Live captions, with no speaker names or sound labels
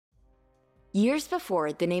Years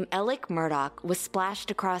before the name Alec Murdaugh was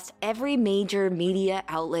splashed across every major media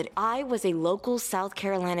outlet, I was a local South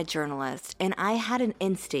Carolina journalist, and I had an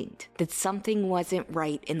instinct that something wasn't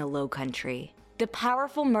right in the Low Country. The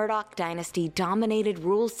powerful Murdaugh dynasty dominated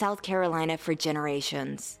rural South Carolina for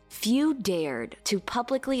generations. Few dared to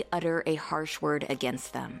publicly utter a harsh word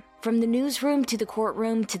against them. From the newsroom to the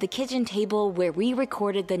courtroom to the kitchen table where we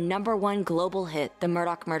recorded the #1 global hit, the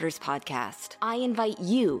Murdaugh Murders podcast, I invite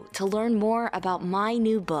you to learn more about my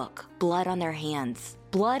new book, Blood on Their Hands.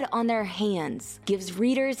 Blood on Their Hands gives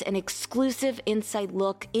readers an exclusive inside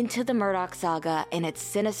look into the Murdaugh saga and its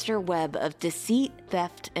sinister web of deceit,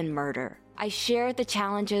 theft, and murder. I share the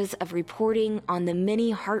challenges of reporting on the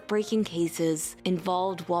many heartbreaking cases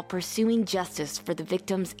involved while pursuing justice for the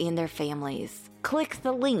victims and their families. Click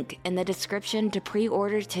the link in the description to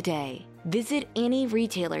pre-order today. Visit any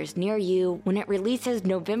retailers near you when it releases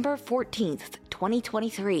November 14th,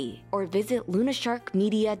 2023, or visit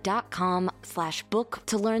lunasharkmedia.com/book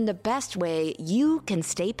to learn the best way you can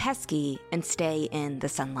stay pesky and stay in the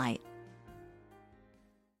sunlight.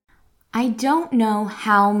 I don't know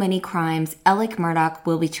how many crimes Alec Murdaugh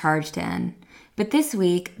will be charged in, but this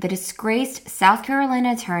week, the disgraced South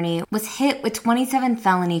Carolina attorney was hit with 27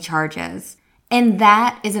 felony charges, and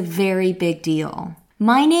that is a very big deal.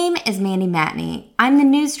 My name is Mandy Matney. I'm the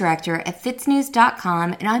news director at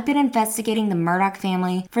fitsnews.com, and I've been investigating the Murdaugh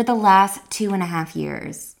family for the last 2.5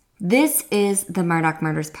 years. This is the Murdaugh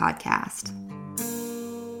Murders podcast.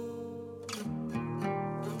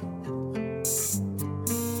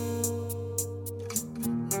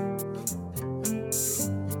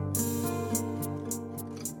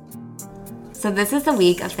 So this is the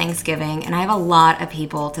week of Thanksgiving, and I have a lot of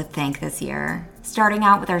people to thank this year. Starting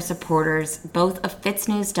out with our supporters, both of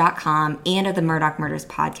fitsnews.com and of the Murdaugh Murders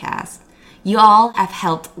podcast. You all have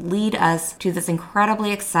helped lead us to this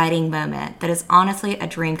incredibly exciting moment that is honestly a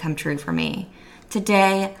dream come true for me.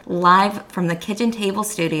 Today, live from the kitchen table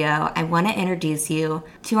studio, I want to introduce you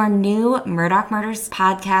to our new Murdaugh Murders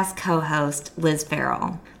podcast co-host, Liz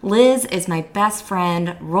Farrell. Liz is my best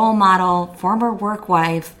friend, role model, former work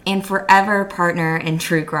wife, and forever partner in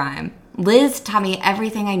true crime. Liz taught me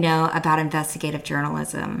everything I know about investigative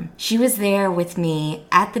journalism. She was there with me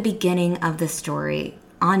at the beginning of the story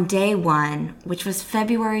on day one, which was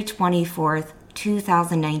February 24th,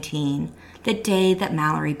 2019, the day that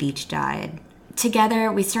Mallory Beach died.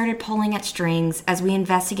 Together, we started pulling at strings as we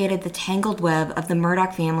investigated the tangled web of the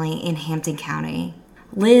Murdaugh family in Hampton County.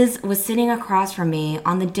 Liz was sitting across from me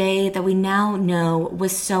on the day that we now know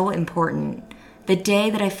was so important, the day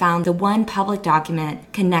that I found the one public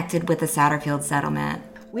document connected with the Satterfield settlement.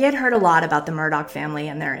 We had heard a lot about the Murdaugh family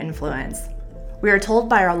and their influence. We were told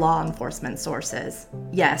by our law enforcement sources,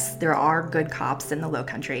 yes, there are good cops in the Low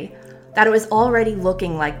Country, that it was already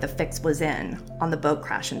looking like the fix was in on the boat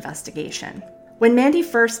crash investigation. When Mandy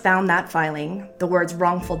first found that filing, the words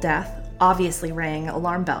wrongful death obviously rang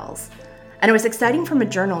alarm bells. And it was exciting from a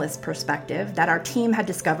journalist's perspective that our team had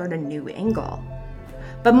discovered a new angle.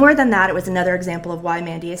 But more than that, it was another example of why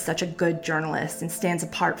Mandy is such a good journalist and stands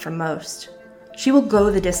apart from most. She will go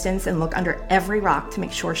the distance and look under every rock to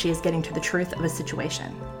make sure she is getting to the truth of a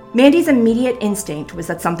situation. Mandy's immediate instinct was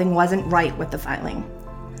that something wasn't right with the filing.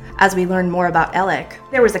 As we learned more about Alec,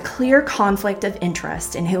 there was a clear conflict of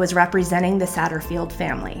interest in who was representing the Satterfield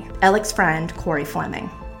family, Alec's friend, Corey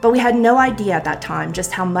Fleming. But we had no idea at that time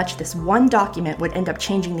just how much this one document would end up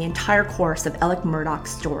changing the entire course of Alec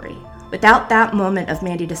Murdaugh's story. Without that moment of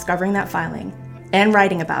Mandy discovering that filing and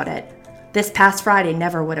writing about it, this past Friday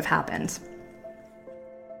never would have happened.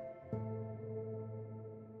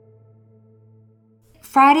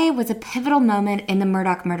 Friday was a pivotal moment in the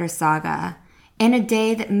Murdaugh murder saga, and a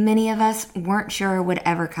day that many of us weren't sure would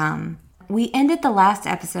ever come. We ended the last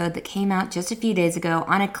episode that came out just a few days ago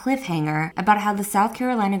on a cliffhanger about how the South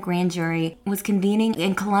Carolina grand jury was convening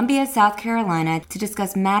in Columbia, South Carolina to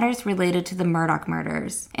discuss matters related to the Murdaugh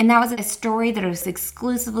murders. And that was a story that was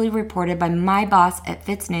exclusively reported by my boss at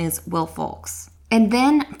FitzNews, Will Folks. And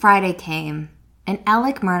then Friday came, and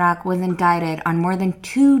Alec Murdaugh was indicted on more than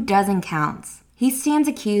 24 counts. He stands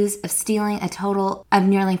accused of stealing a total of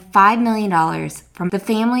nearly $5 million from the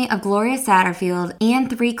family of Gloria Satterfield and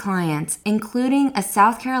 3 clients, including a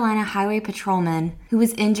South Carolina highway patrolman who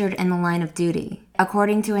was injured in the line of duty,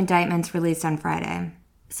 according to indictments released on Friday.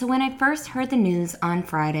 So when I first heard the news on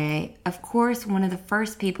Friday, of course, one of the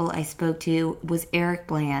first people I spoke to was Eric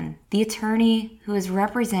Bland, the attorney who has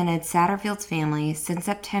represented Satterfield's family since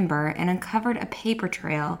September and uncovered a paper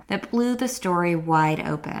trail that blew the story wide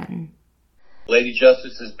open. Lady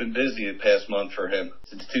Justice has been busy the past month for him.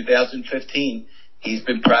 Since 2015, he's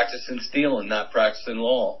been practicing stealing, not practicing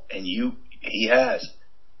law. And you He has.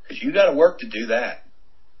 Because you got to work to do that.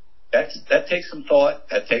 That takes some thought.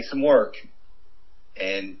 That takes some work.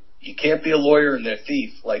 And you can't be a lawyer and a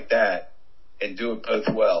thief like that and do it both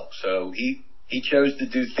well. So he chose to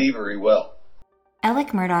do thievery well. Alec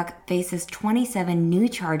Murdaugh faces 27 new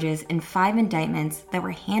charges and 5 indictments that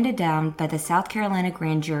were handed down by the South Carolina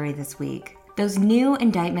grand jury this week. Those new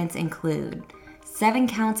indictments include 7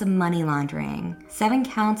 counts of money laundering, 7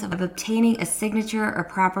 counts of obtaining a signature or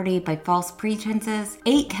property by false pretenses,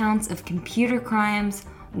 8 counts of computer crimes,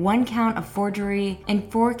 1 count of forgery, and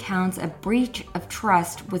 4 counts of breach of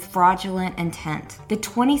trust with fraudulent intent. The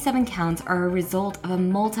 27 counts are a result of a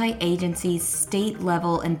multi-agency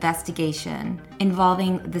state-level investigation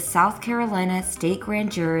involving the South Carolina State Grand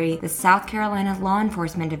Jury, the South Carolina Law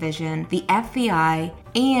Enforcement Division, the FBI,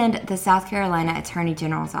 and the South Carolina Attorney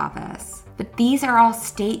General's Office. But these are all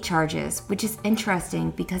state charges, which is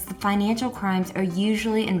interesting because the financial crimes are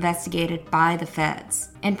usually investigated by the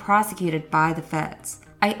feds and prosecuted by the feds.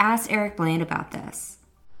 I asked Eric Bland about this.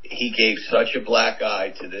 He gave such a black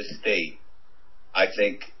eye to this state. I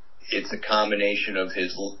think it's a combination of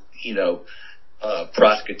his,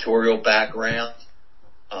 prosecutorial background.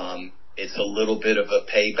 It's a little bit of a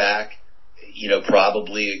payback,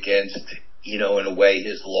 probably against, in a way,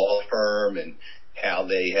 his law firm and how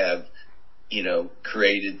they have,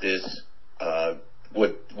 created this,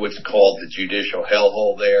 what's called the judicial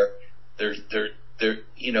hellhole there.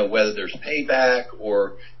 Whether there's payback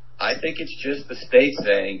or I think it's just the state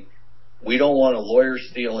saying, we don't want a lawyer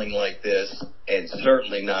stealing like this, and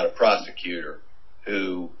certainly not a prosecutor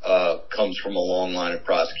who comes from a long line of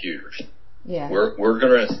prosecutors. Yeah. We're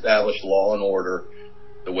going to establish law and order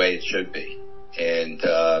the way it should be. And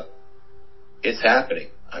it's happening.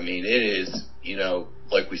 I mean, it is,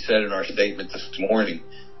 like we said in our statement this morning,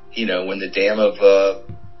 when the dam of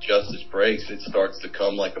justice breaks, it starts to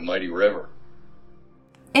come like a mighty river.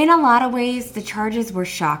 In a lot of ways, the charges were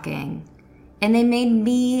shocking, and they made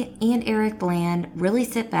me and Eric Bland really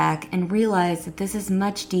sit back and realize that this is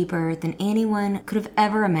much deeper than anyone could have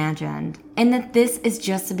ever imagined, and that this is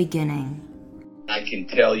just the beginning. I can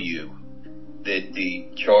tell you that the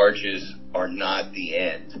charges are not the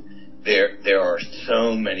end. There are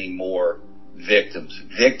so many more victims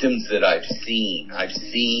that I've seen. I've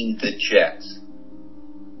seen the checks.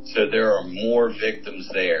 So there are more victims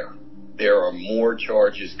there. There are more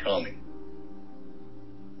charges coming.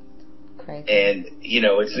 Crazy. And,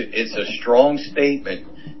 it's a strong statement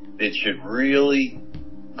that should really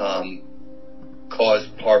cause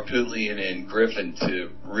Parpulian and Griffin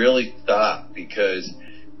to really stop, because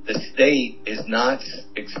the state is not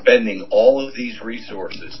expending all of these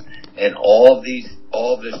resources and all of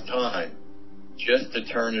this time just to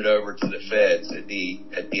turn it over to the feds at the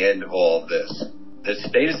end of all of this. The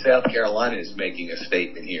state of South Carolina is making a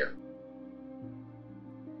statement here.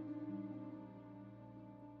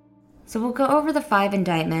 So we'll go over the 5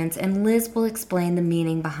 indictments, and Liz will explain the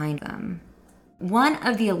meaning behind them. One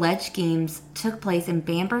of the alleged schemes took place in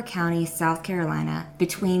Bamberg County, South Carolina,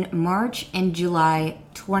 between March and July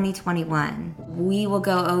 2021. We will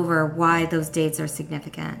go over why those dates are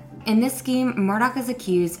significant. In this scheme, Murdaugh is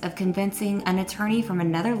accused of convincing an attorney from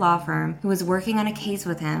another law firm who was working on a case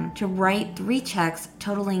with him to write 3 checks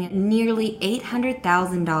totaling nearly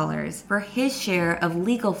 $800,000 for his share of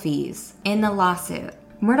legal fees in the lawsuit.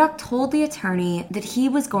 Murdaugh told the attorney that he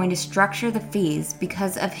was going to structure the fees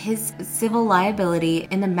because of his civil liability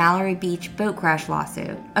in the Mallory Beach boat crash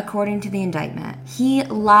lawsuit, according to the indictment. He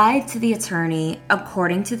lied to the attorney,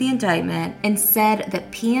 according to the indictment, and said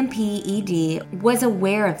that PMPED was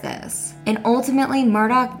aware of this. And ultimately,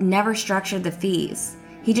 Murdaugh never structured the fees.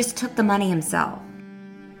 He just took the money himself.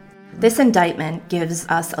 This indictment gives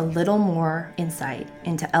us a little more insight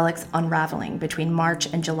into Alec's unraveling between March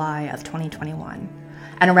and July of 2021.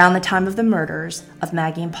 And around the time of the murders of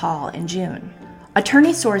Maggie and Paul in June.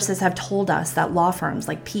 Attorney sources have told us that law firms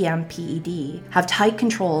like PMPED have tight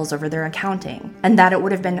controls over their accounting, and that it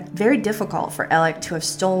would have been very difficult for Alec to have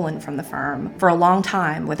stolen from the firm for a long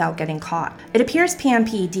time without getting caught. It appears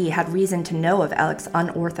PMPED had reason to know of Alec's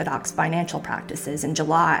unorthodox financial practices in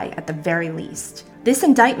July at the very least. This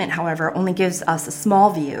indictment, however, only gives us a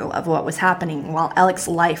small view of what was happening while Alec's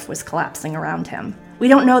life was collapsing around him. We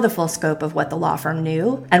don't know the full scope of what the law firm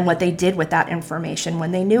knew and what they did with that information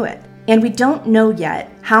when they knew it. And we don't know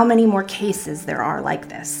yet how many more cases there are like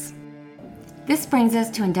this. This brings us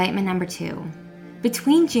to indictment number 2.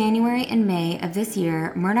 Between January and May of this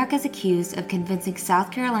year, Murdaugh is accused of convincing South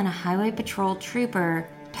Carolina Highway Patrol trooper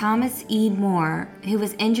Thomas E. Moore, who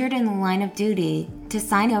was injured in the line of duty, to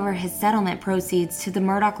sign over his settlement proceeds to the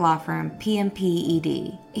Murdaugh law firm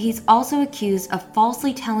PMPED. He's also accused of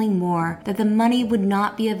falsely telling Moore that the money would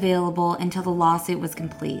not be available until the lawsuit was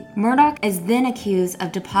complete. Murdaugh is then accused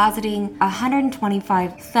of depositing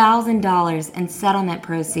 $125,000 in settlement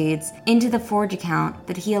proceeds into the Forge account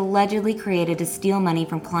that he allegedly created to steal money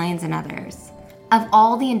from clients and others. Of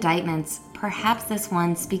all the indictments, perhaps this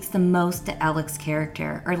one speaks the most to Alec's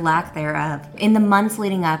character, or lack thereof, in the months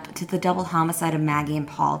leading up to the double homicide of Maggie and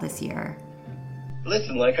Paul this year.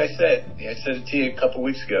 Listen, like I said it to you a couple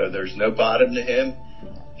weeks ago, there's no bottom to him.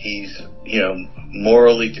 He's,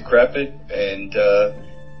 morally decrepit, and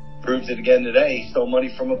proves it again today. He stole money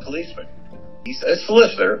from a policeman. He's a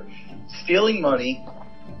solicitor stealing money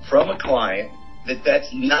from a client.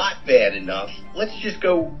 That's not bad enough. Let's just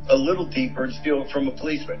go a little deeper and steal it from a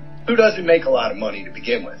policeman who doesn't make a lot of money to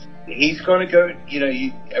begin with. He's going to go,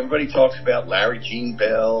 everybody talks about Larry Gene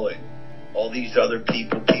Bell and all these other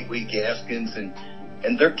people, Pee Wee Gaskins, and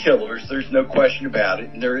they're killers. There's no question about it.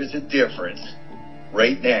 And there is a difference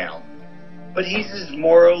right now. But he's as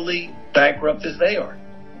morally bankrupt as they are.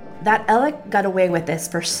 That Alec got away with this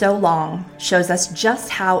for so long shows us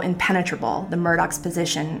just how impenetrable the Murdaugh's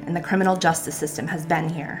position in the criminal justice system has been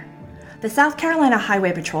here. The South Carolina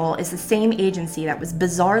Highway Patrol is the same agency that was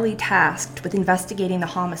bizarrely tasked with investigating the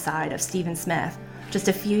homicide of Stephen Smith just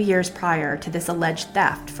a few years prior to this alleged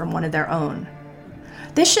theft from one of their own.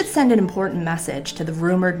 This should send an important message to the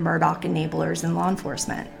rumored Murdaugh enablers in law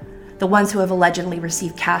enforcement, the ones who have allegedly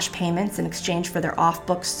received cash payments in exchange for their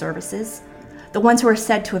off-book services, the ones who are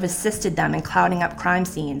said to have assisted them in clouding up crime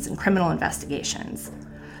scenes and criminal investigations,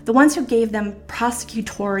 the ones who gave them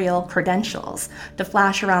prosecutorial credentials to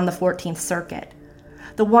flash around the 14th Circuit,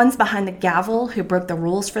 the ones behind the gavel who broke the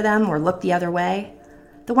rules for them or looked the other way,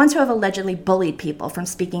 the ones who have allegedly bullied people from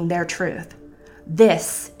speaking their truth.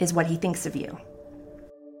 This is what he thinks of you.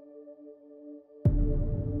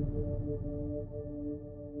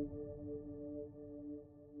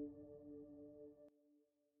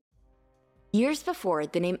 Years before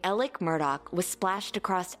the name Alec Murdaugh was splashed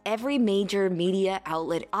across every major media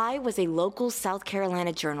outlet, I was a local South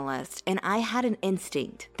Carolina journalist, and I had an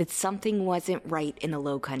instinct that something wasn't right in the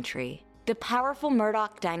Low Country. The powerful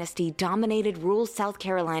Murdaugh dynasty dominated rural South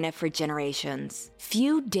Carolina for generations.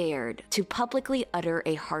 Few dared to publicly utter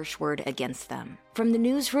a harsh word against them. From the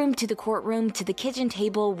newsroom to the courtroom to the kitchen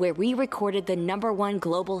table where we recorded the #1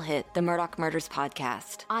 global hit, the Murdaugh Murders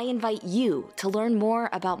podcast, I invite you to learn more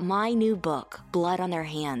about my new book, Blood on Their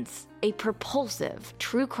Hands, a propulsive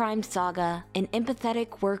true crime saga, an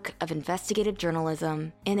empathetic work of investigative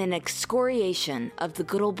journalism, and an excoriation of the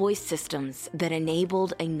good old boy systems that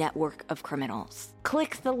enabled a network of criminals.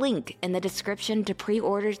 Click the link in the description to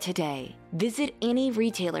pre-order today. Visit any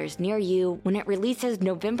retailers near you when it releases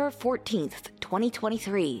November 14th,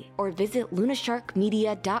 2023, or visit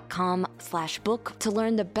lunasharkmedia.com/book to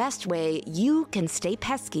learn the best way you can stay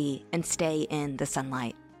pesky and stay in the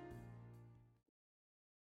sunlight.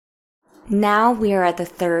 Now we are at the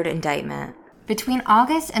third indictment. Between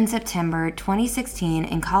August and September 2016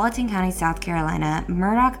 in Colleton County, South Carolina,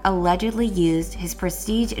 Murdaugh allegedly used his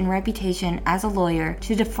prestige and reputation as a lawyer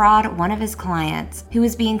to defraud one of his clients, who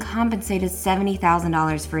was being compensated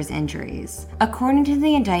 $70,000 for his injuries. According to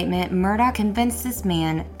the indictment, Murdaugh convinced this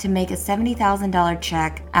man to make a $70,000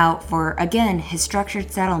 check out for, again, his structured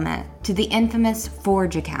settlement to the infamous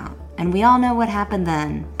Forge account. And we all know what happened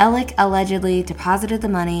then. Alec allegedly deposited the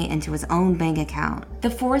money into his own bank account. The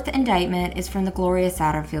fourth indictment is from the Gloria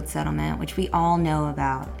Satterfield settlement, which we all know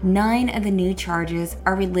about. 9 of the new charges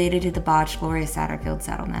are related to the botched Gloria Satterfield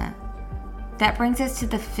settlement. That brings us to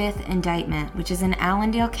the fifth indictment, which is in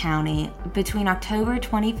Allendale County. Between October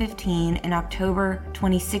 2015 and October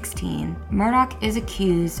 2016, Murdaugh is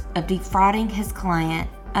accused of defrauding his client,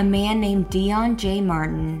 a man named Dion J.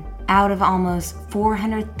 Martin, out of almost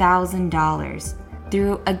 $400,000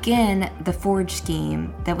 through, again, the Forge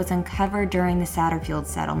scheme that was uncovered during the Satterfield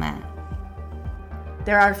settlement.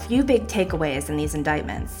 There are a few big takeaways in these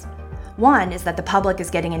indictments. One is that the public is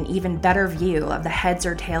getting an even better view of the heads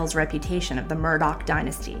or tails reputation of the Murdaugh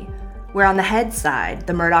dynasty, where on the head side,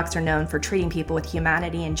 the Murdaughs are known for treating people with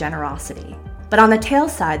humanity and generosity. But on the tail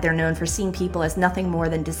side, they're known for seeing people as nothing more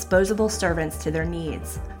than disposable servants to their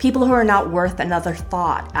needs, people who are not worth another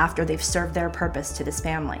thought after they've served their purpose to this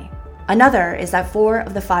family. Another is that 4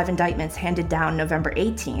 of the 5 indictments handed down November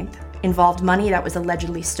 18th involved money that was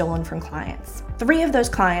allegedly stolen from clients. 3 of those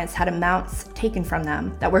clients had amounts taken from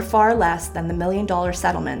them that were far less than the $1 million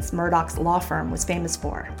settlements Murdaugh's law firm was famous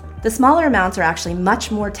for. The smaller amounts are actually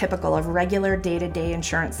much more typical of regular day-to-day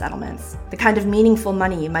insurance settlements, the kind of meaningful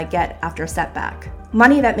money you might get after a setback.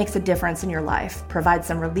 Money that makes a difference in your life, provides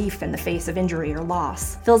some relief in the face of injury or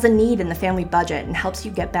loss, fills a need in the family budget, and helps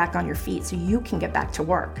you get back on your feet so you can get back to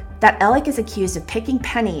work. That Alec is accused of picking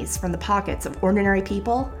pennies from the pockets of ordinary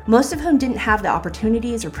people, most of whom didn't have the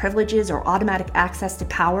opportunities or privileges or automatic access to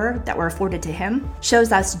power that were afforded to him,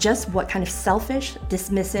 shows us just what kind of selfish,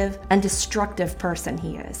 dismissive, and destructive person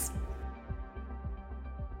he is.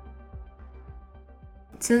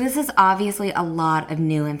 So this is obviously a lot of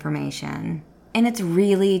new information. And it's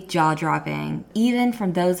really jaw-dropping, even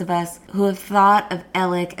from those of us who have thought of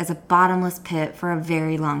Alec as a bottomless pit for a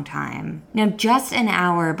very long time. Now, just an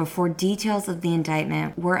hour before details of the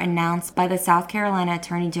indictment were announced by the South Carolina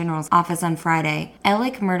Attorney General's office on Friday,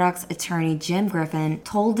 Alec Murdaugh's attorney Jim Griffin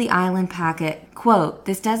told the Island Packet, quote,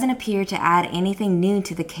 "This doesn't appear to add anything new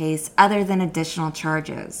to the case other than additional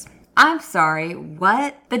charges." I'm sorry,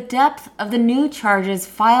 what? The depth of the new charges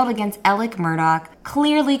filed against Alec Murdaugh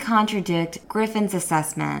clearly contradict Griffin's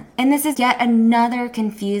assessment. And this is yet another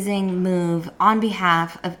confusing move on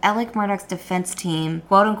behalf of Alec Murdaugh's defense team,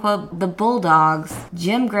 quote-unquote, the Bulldogs,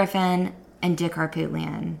 Jim Griffin and Dick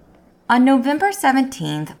Harpootlian. On November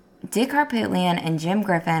 17th, Dick Harpootlian and Jim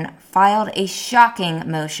Griffin filed a shocking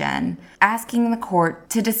motion asking the court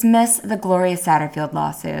to dismiss the Gloria Satterfield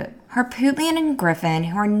lawsuit. Harpootlian and Griffin,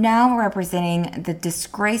 who are now representing the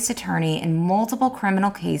disgraced attorney in multiple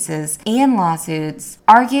criminal cases and lawsuits,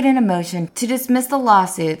 argued in a motion to dismiss the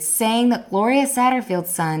lawsuits, saying that Gloria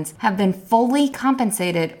Satterfield's sons have been fully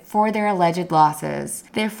compensated for their alleged losses.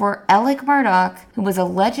 Therefore, Alec Murdaugh, who was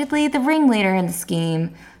allegedly the ringleader in the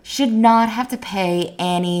scheme, should not have to pay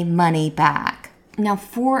any money back. Now,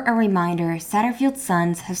 for a reminder, Satterfield's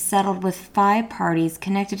sons have settled with 5 parties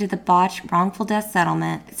connected to the botched wrongful death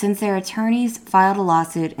settlement since their attorneys filed a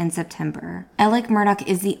lawsuit in September. Alec Murdaugh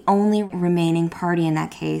is the only remaining party in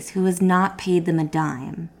that case who has not paid them a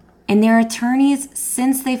dime. And their attorneys,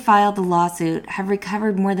 since they filed the lawsuit, have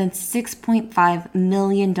recovered more than $6.5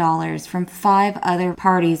 million from 5 other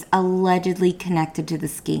parties allegedly connected to the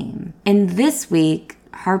scheme. And this week,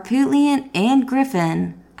 Harpootlian and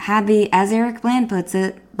Griffin had the, as Eric Bland puts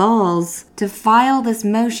it, balls to file this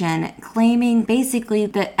motion claiming basically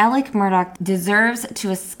that Alec Murdaugh deserves to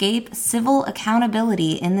escape civil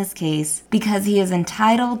accountability in this case because he is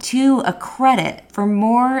entitled to a credit for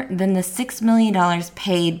more than the $6 million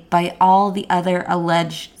paid by all the other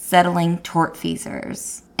alleged settling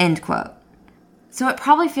tortfeasors. End quote. So it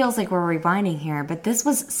probably feels like we're rewinding here, but this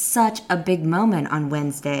was such a big moment on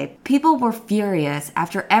Wednesday. People were furious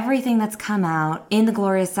after everything that's come out in the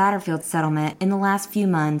Gloria Satterfield settlement in the last few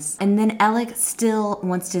months, and then Alec still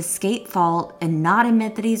wants to escape fault and not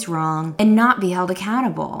admit that he's wrong and not be held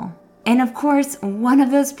accountable. And of course, one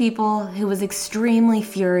of those people who was extremely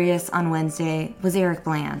furious on Wednesday was Eric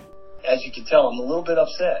Bland. As you can tell, I'm a little bit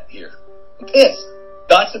upset here. I'm pissed.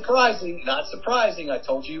 Not surprising. I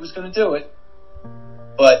told you he was going to do it.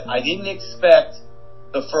 But I didn't expect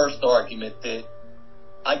the first argument that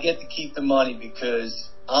I get to keep the money because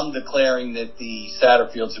I'm declaring that the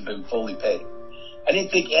Satterfields have been fully paid. I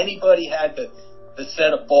didn't think anybody had the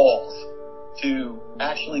set of balls to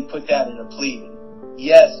actually put that in a pleading.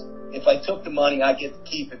 Yes, if I took the money, I get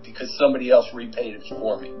to keep it because somebody else repaid it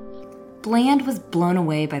for me. Bland was blown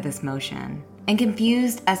away by this motion and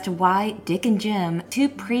confused as to why Dick and Jim, 2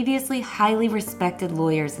 previously highly respected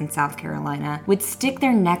lawyers in South Carolina, would stick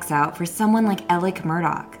their necks out for someone like Alec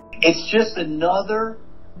Murdaugh. It's just another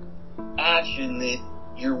action that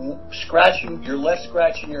you're left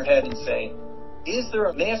scratching your head and saying, is there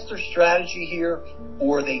a master strategy here,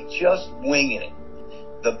 or are they just winging it?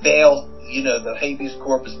 The bail, the habeas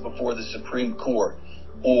corpus before the Supreme Court,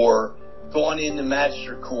 or gone into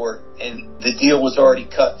magistrate court and the deal was already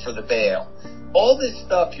cut for the bail. All this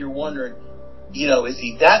stuff, you're wondering, is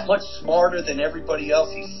he that much smarter than everybody else?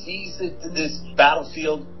 He sees this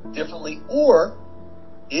battlefield differently, or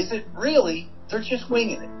is it really they're just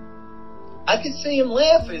winging it? I could see him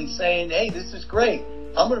laughing, saying, hey, this is great.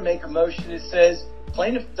 I'm going to make a motion that says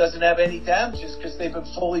plaintiff doesn't have any damages because they've been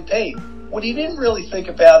fully paid. What he didn't really think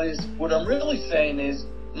about is, what I'm really saying is,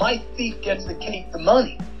 my thief gets to keep the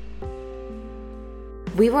money.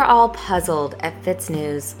 We were all puzzled at Fitz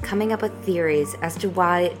News, coming up with theories as to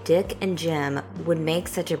why Dick and Jim would make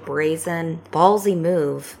such a brazen, ballsy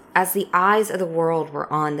move as the eyes of the world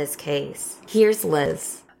were on this case. Here's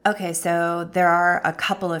Liz. Okay, so there are a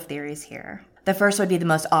couple of theories here. The first would be the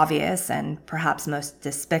most obvious and perhaps most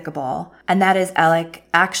despicable, and that is Alec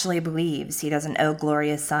actually believes he doesn't owe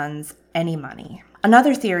Gloria's sons any money.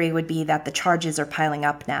 Another theory would be that the charges are piling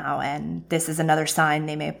up now, and this is another sign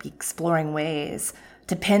they may be exploring ways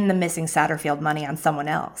to pin the missing Satterfield money on someone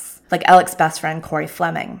else, like Alec's best friend Corey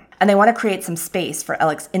Fleming, and they want to create some space for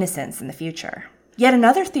Alec's innocence in the future. Yet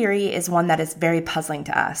another theory is one that is very puzzling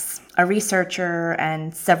to us. A researcher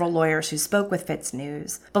and several lawyers who spoke with Fitz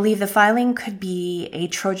News believe the filing could be a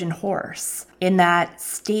Trojan horse, in that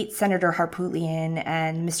State Senator Harpootlian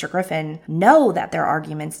and Mr. Griffin know that their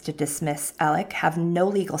arguments to dismiss Alec have no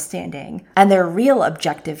legal standing, and their real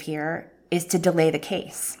objective here is to delay the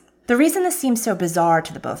case. The reason this seems so bizarre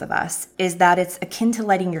to the both of us is that it's akin to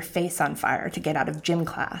lighting your face on fire to get out of gym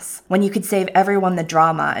class, when you could save everyone the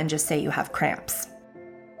drama and just say you have cramps.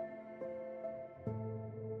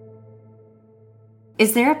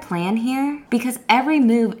 Is there a plan here? Because every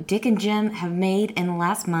move Dick and Jim have made in the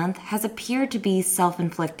last month has appeared to be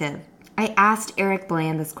self-inflicted. I asked Eric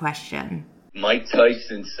Bland this question. Mike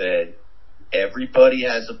Tyson said, everybody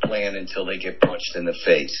has a plan until they get punched in the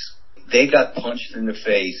face. They got punched in the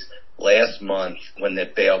face last month when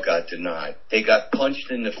that bail got denied. They got punched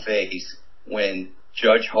in the face when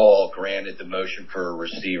Judge Hall granted the motion for a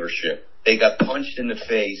receivership. They got punched in the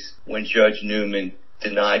face when Judge Newman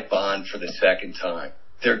denied bond for the second time.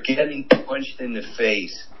 They're getting punched in the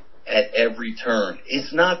face at every turn.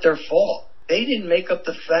 It's not their fault. They didn't make up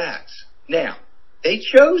the facts. Now, they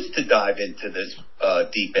chose to dive into this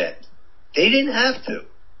deep end. They didn't have to.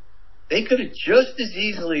 They could have just as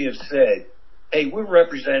easily have said, hey, we're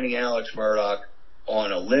representing Alex Murdaugh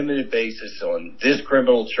on a limited basis on this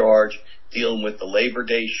criminal charge, dealing with the Labor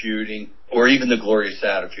Day shooting, or even the Gloria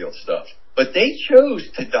Satterfield stuff. But they chose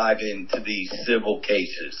to dive into these civil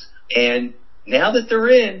cases. And now that they're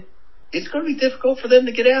in, it's going to be difficult for them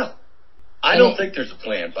to get out. I don't think there's a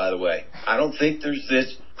plan, by the way. I don't think there's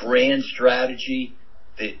this grand strategy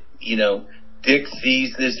that, Dick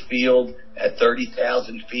sees this field at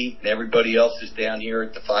 30,000 feet and everybody else is down here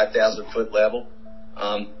at the 5,000-foot level.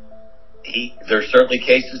 There's certainly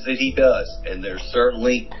cases that he does, and there's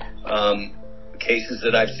certainly cases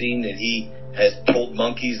that I've seen that he has pulled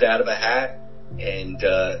monkeys out of a hat and,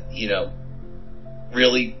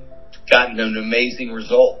 really gotten an amazing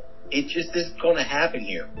result. It just isn't going to happen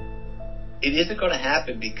here. It isn't going to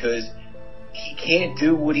happen because he can't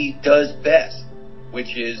do what he does best,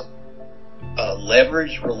 which is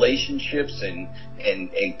leverage relationships and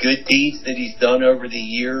good deeds that he's done over the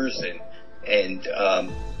years and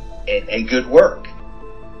good work.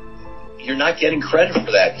 You're not getting credit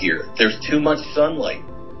for that here. There's too much sunlight.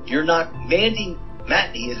 Mandy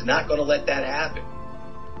Matney is not going to let that happen.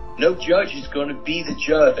 No judge is going to be the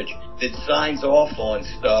judge that signs off on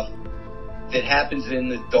stuff that happens in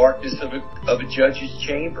the darkness of a judge's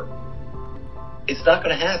chamber. It's not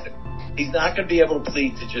going to happen. He's not going to be able to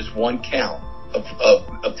plead to just one count of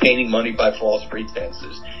obtaining money by false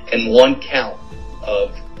pretenses and one count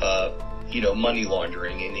of money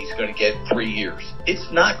laundering, and he's going to get 3 years.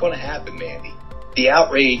 It's not going to happen, Mandy. The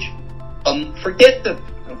outrage, forget the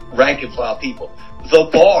rank and file people. The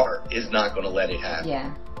bar is not going to let it happen.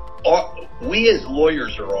 Yeah. We as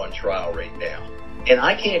lawyers are on trial right now, and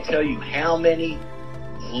I can't tell you how many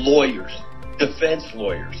lawyers, defense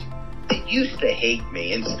lawyers, that used to hate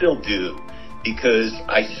me and still do because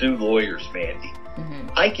I sue lawyers, Mandy. Mm-hmm.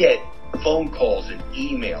 I get phone calls and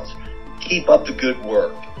emails. Keep up the good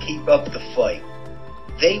work. Keep up the fight.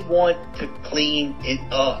 They want to clean it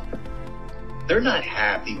up. They're not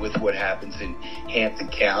happy with what happens in Hampton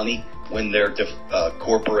County when their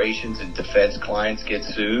corporations and defense clients get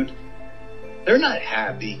sued. They're not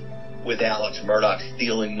happy with Alex Murdaugh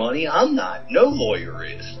stealing money. I'm not. No lawyer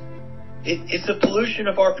is. It's a pollution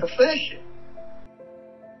of our profession.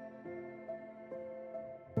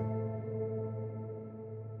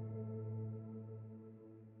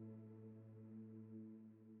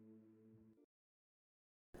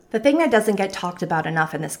 The thing that doesn't get talked about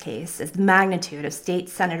enough in this case is the magnitude of State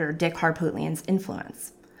Senator Dick Harpootlian's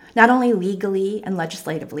influence, not only legally and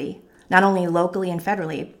legislatively, not only locally and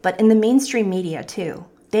federally, but in the mainstream media too.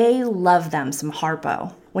 They love them some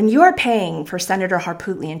Harpo. When you are paying for Senator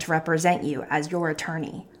Harpootlian to represent you as your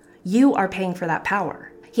attorney, you are paying for that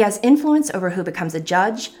power. He has influence over who becomes a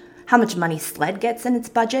judge, how much money SLED gets in its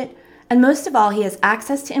budget, and most of all, he has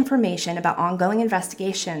access to information about ongoing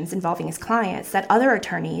investigations involving his clients that other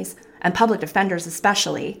attorneys, and public defenders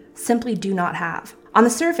especially, simply do not have. On the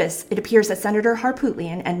surface, it appears that Senator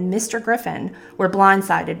Harpootlian and Mr. Griffin were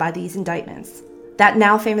blindsided by these indictments. That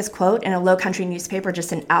now famous quote in a low-country newspaper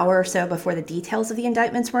just an hour or so before the details of the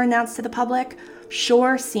indictments were announced to the public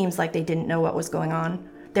sure seems like they didn't know what was going on.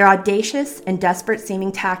 Their audacious and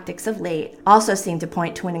desperate-seeming tactics of late also seem to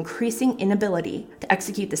point to an increasing inability to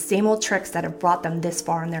execute the same old tricks that have brought them this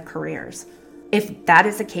far in their careers. If that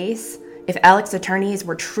is the case, if Alec's attorneys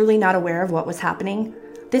were truly not aware of what was happening,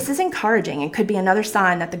 this is encouraging and could be another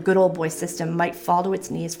sign that the good old boy system might fall to its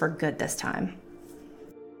knees for good this time.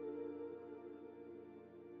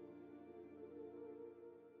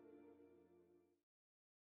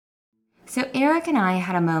 So Eric and I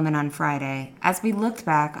had a moment on Friday as we looked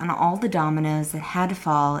back on all the dominoes that had to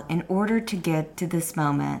fall in order to get to this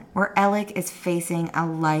moment where Alec is facing a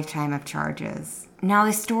lifetime of charges. Now,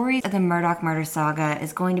 the story of the Murdaugh murder saga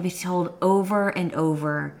is going to be told over and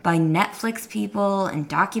over by Netflix people and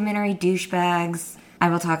documentary douchebags. I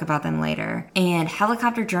will talk about them later. And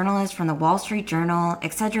helicopter journalists from the Wall Street Journal,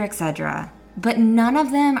 etc., etc. But none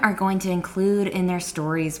of them are going to include in their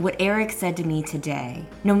stories what Eric said to me today,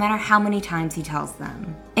 no matter how many times he tells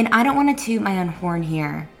them. And I don't want to toot my own horn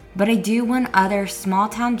here, but I do want other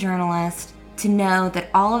small-town journalists to know that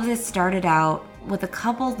all of this started out with a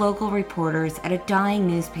couple local reporters at a dying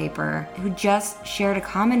newspaper who just shared a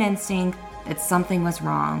common instinct that something was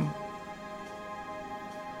wrong.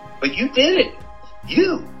 But you did it.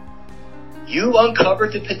 You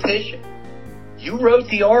uncovered the petition. You wrote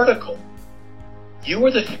the article. You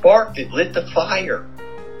were the spark that lit the fire.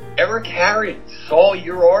 Eric Harriet saw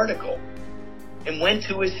your article and went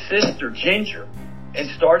to his sister, Ginger, and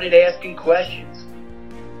started asking questions.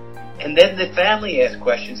 And then the family asked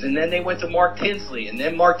questions, and then they went to Mark Tinsley, and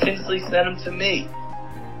then Mark Tinsley sent them to me.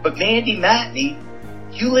 But Mandy Matney,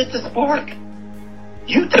 you lit the spark.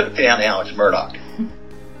 You took down Alex Murdaugh.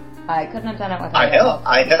 I couldn't have done it without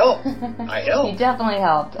I helped. You definitely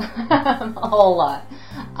helped a whole lot.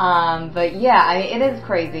 But yeah, it is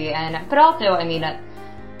crazy, but also,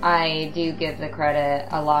 I do give the credit,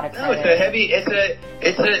 a lot of credit. No, it's a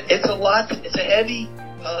heavy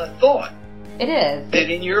thought. It is. That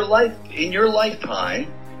in your lifetime,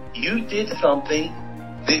 you did something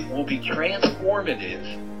that will be transformative,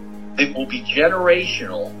 that will be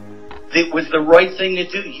generational, that was the right thing to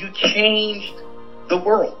do. You changed the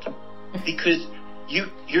world because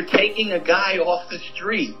you're taking a guy off the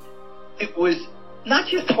street. It was not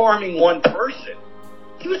just harming one person.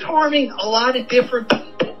 He was harming a lot of different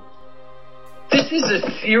people. This is a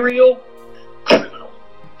serial criminal,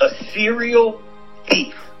 a serial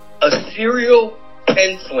thief, a serial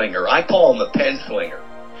penslinger. I call him a penslinger.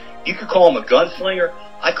 You could call him a gunslinger.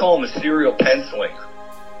 I call him a serial penslinger.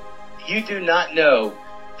 You do not know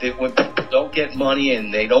that when people don't get money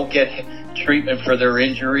and they don't get treatment for their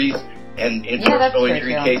injuries, and in personal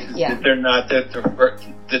injury cases, that they're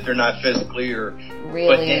not physically or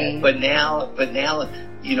really. But now,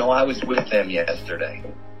 I was with them yesterday,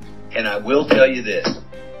 and I will tell you this: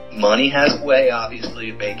 money has a way, obviously,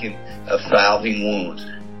 of salving wounds,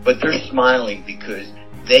 but they're smiling because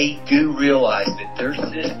they do realize that their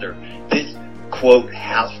sister, this quote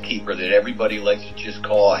housekeeper that everybody likes to just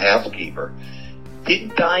call a housekeeper,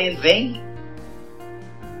 didn't die in vain.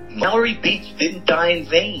 Mallory Beach didn't die in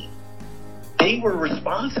vain. They were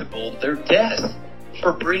responsible, their deaths,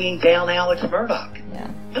 for bringing down Alex Murdaugh.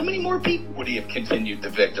 Yeah. How many more people would he have continued to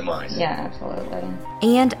victimize? Yeah, absolutely.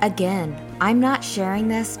 And again, I'm not sharing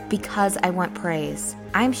this because I want praise.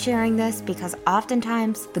 I'm sharing this because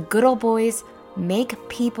oftentimes the good old boys make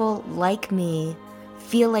people like me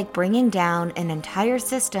feel like bringing down an entire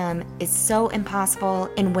system is so impossible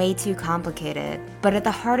and way too complicated. But at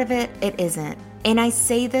the heart of it, it isn't. And I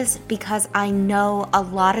say this because I know a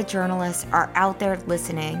lot of journalists are out there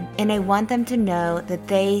listening, and I want them to know that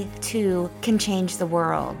they, too, can change the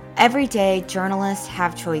world. Every day, journalists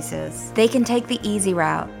have choices. They can take the easy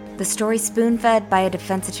route, the story spoon-fed by a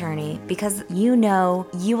defense attorney, because you know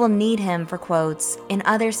you will need him for quotes in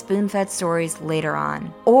other spoon-fed stories later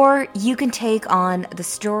on. Or you can take on the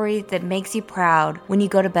story that makes you proud when you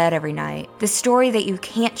go to bed every night, the story that you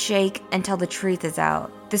can't shake until the truth is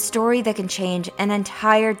out. The story that can change an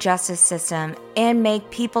entire justice system and make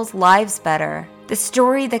people's lives better. The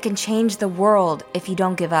story that can change the world if you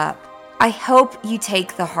don't give up. I hope you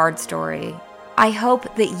take the hard story. I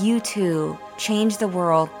hope that you too change the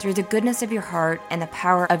world through the goodness of your heart and the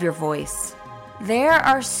power of your voice. There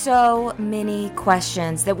are so many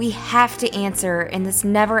questions that we have to answer in this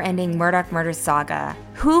never-ending Murdaugh murder saga.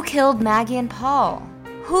 Who killed Maggie and Paul?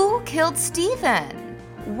 Who killed Stephen?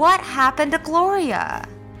 What happened to Gloria?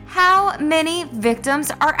 How many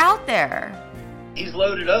victims are out there? He's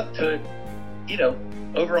loaded up to,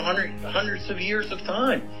 over hundreds of years of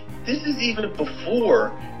time. This is even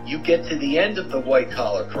before you get to the end of the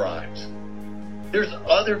white-collar crimes. There's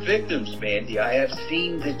other victims, Mandy. I have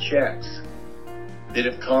seen the checks. that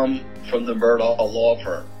have come from the Murdaugh law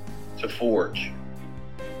firm to forge.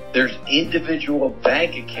 There's individual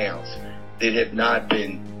bank accounts that have not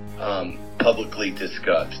been publicly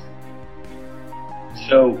discussed.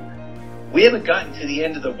 So we haven't gotten to the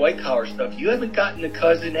end of the white collar stuff. You haven't gotten to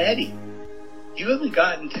Cousin Eddie. You haven't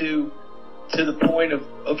gotten to the point of,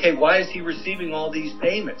 okay, why is he receiving all these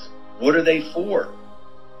payments? What are they for?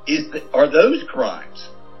 Are those crimes?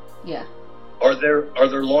 Yeah. Are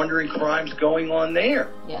there laundering crimes going on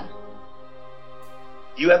there? Yeah.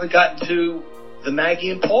 You haven't gotten to the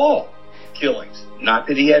Maggie and Paul killings. Not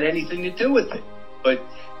that he had anything to do with it, but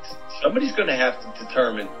somebody's going to have to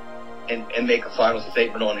determine and make a final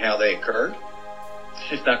statement on how they occurred. It's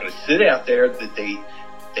just not going to sit out there that they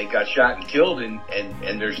got shot and killed and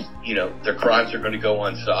there's, their crimes are going to go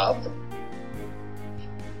unsolved.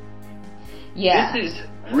 Yeah. This is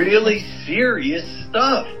really serious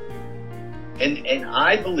stuff. And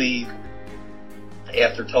I believe,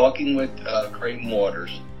 after talking with Creighton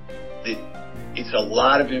Waters, that it's a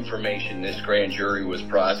lot of information this grand jury was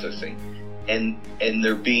processing, and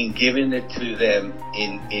they're being given it to them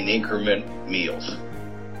in increment meals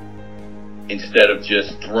instead of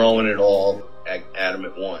just throwing it all at them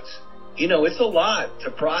at once. It's a lot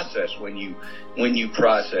to process when you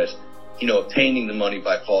process, obtaining the money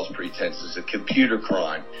by false pretenses, a computer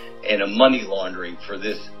crime, and a money laundering for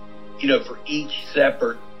this, for each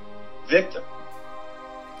separate victim.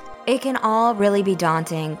 It can all really be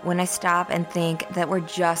daunting when I stop and think that we're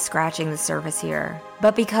just scratching the surface here.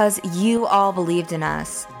 But because you all believed in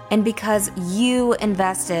us, and because you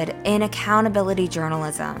invested in accountability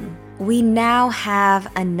journalism, we now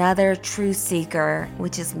have another truth seeker,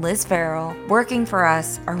 which is Liz Farrell, working for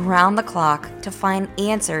us around the clock to find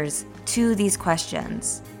answers to these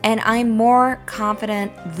questions. And I'm more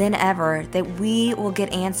confident than ever that we will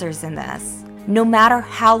get answers in this, no matter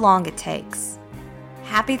how long it takes.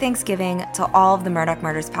 Happy Thanksgiving to all of the Murdaugh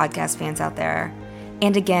Murders podcast fans out there.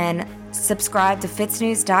 And again, subscribe to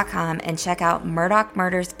fitsnews.com and check out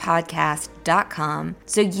murdaughmurderspodcast.com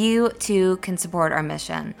so you too can support our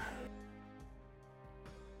mission.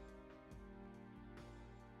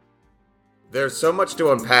 There's so much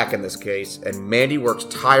to unpack in this case, and Mandy works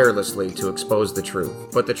tirelessly to expose the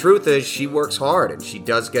truth. But the truth is, she works hard, and she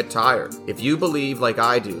does get tired. If you believe, like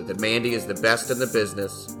I do, that Mandy is the best in the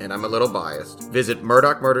business, and I'm a little biased, visit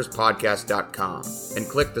murdaughmurderspodcast.com and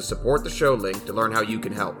click the Support the Show link to learn how you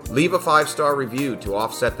can help. Leave a 5-star review to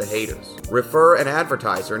offset the haters. Refer an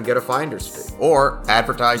advertiser and get a finder's fee. Or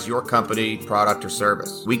advertise your company, product, or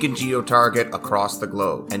service. We can geo-target across the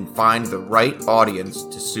globe and find the right audience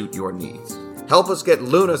to suit your needs. Help us get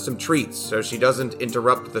Luna some treats so she doesn't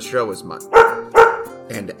interrupt the show as much.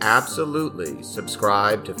 And absolutely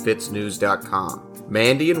subscribe to fitsnews.com.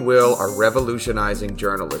 Mandy and Will are revolutionizing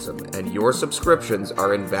journalism, and your subscriptions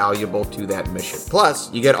are invaluable to that mission. Plus,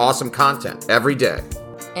 you get awesome content every day.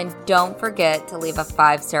 And don't forget to leave a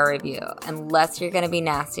 5-star review, unless you're going to be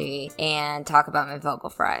nasty and talk about my vocal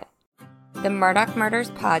fry. The Murdaugh Murders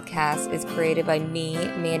podcast is created by me,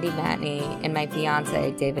 Mandy Matney, and my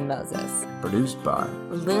fiance, David Moses. Produced by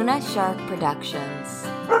Luna Shark Productions.